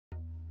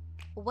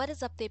What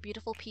is up there,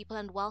 beautiful people,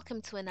 and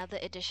welcome to another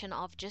edition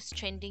of Just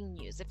Trending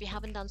News. If you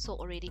haven't done so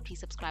already, please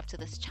subscribe to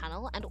this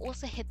channel and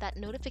also hit that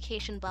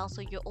notification bell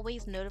so you're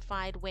always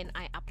notified when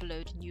I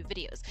upload new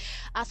videos.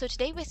 So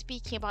today we're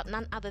speaking about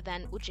none other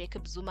than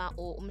Jacob Zuma,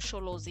 or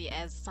Umsholozi,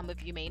 as some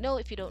of you may know.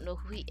 If you don't know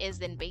who he is,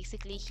 then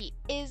basically he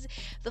is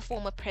the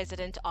former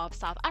president of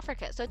South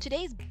Africa. So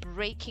today's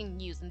breaking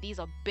news, and these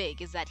are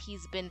big, is that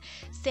he's been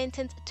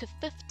sentenced to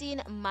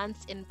 15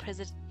 months in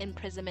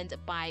imprisonment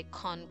by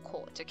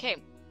Court. Okay.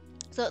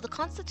 So, the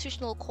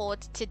Constitutional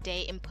Court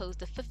today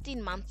imposed a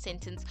 15-month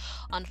sentence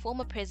on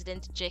former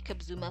President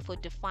Jacob Zuma for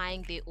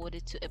defying their order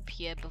to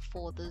appear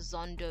before the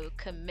Zondo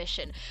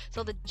Commission.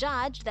 So, the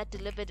judge that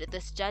delivered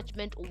this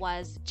judgment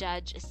was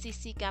Judge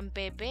Sisi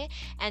Kambebe,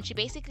 and she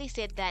basically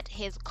said that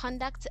his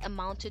conduct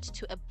amounted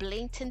to a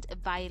blatant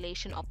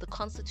violation of the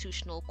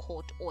Constitutional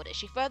Court order.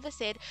 She further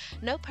said,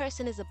 "No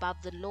person is above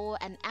the law,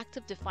 and act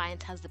of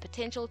defiance has the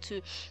potential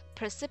to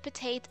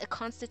precipitate a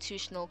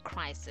constitutional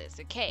crisis."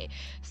 Okay,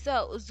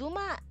 so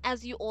Zuma,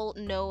 as you all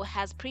know,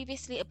 has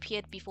previously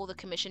appeared before the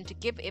commission to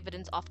give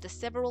evidence after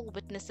several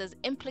witnesses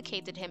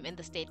implicated him in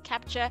the state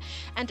capture,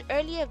 and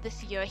earlier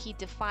this year he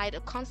defied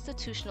a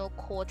constitutional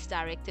court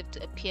directive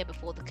to appear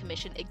before the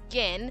commission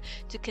again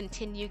to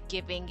continue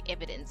giving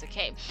evidence.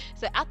 Okay,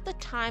 so at the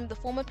time the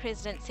former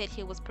president said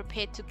he was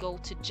prepared to go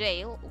to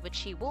jail, which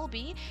he will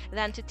be,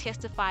 than to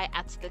testify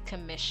at the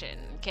commission.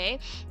 Okay,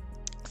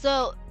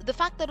 so the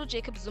fact that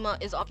Jacob Zuma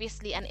is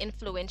obviously an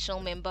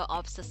influential member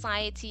of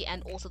society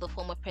and also the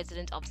former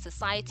president of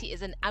society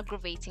is an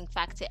aggravating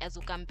factor, as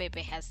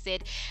Ukambebe has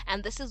said,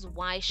 and this is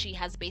why she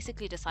has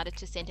basically decided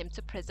to send him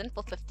to prison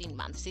for 15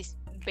 months. She's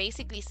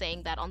basically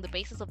saying that on the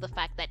basis of the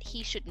fact that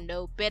he should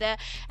know better,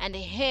 and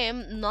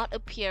him not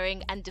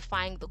appearing and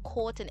defying the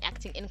court and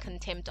acting in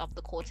contempt of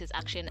the court is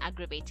actually an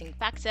aggravating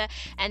factor,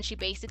 and she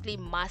basically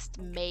must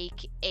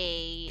make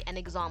an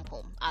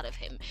example out of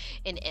him,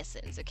 in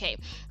essence. Okay,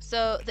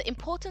 so the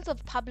importance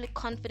of public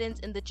confidence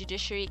in the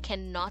judiciary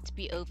cannot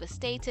be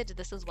overstated.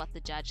 This is what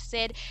the judge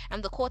said,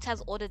 and the court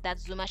has ordered that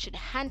Zuma should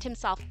hand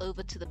himself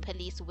over to the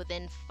police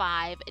within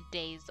 5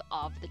 days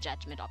of the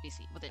judgment,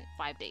 obviously within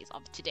 5 days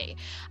of today.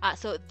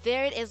 So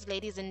there it is,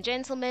 ladies and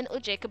gentlemen.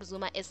 Jacob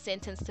Zuma is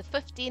sentenced to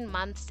 15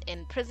 months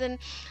in prison.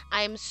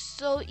 I am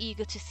so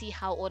eager to see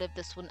how all of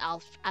this will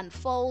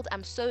unfold.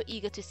 I'm so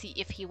eager to see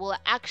if he will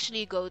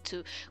actually go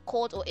to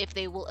court or if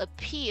they will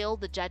appeal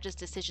the judge's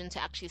decision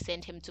to actually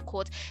send him to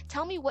court.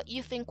 Tell me what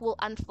you think will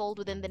unfold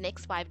within the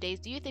next 5 days.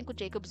 Do you think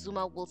Jacob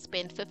Zuma will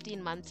spend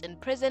 15 months in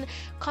prison?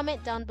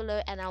 Comment down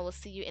below and I will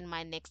see you in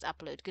my next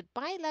upload.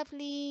 Goodbye,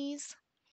 lovelies.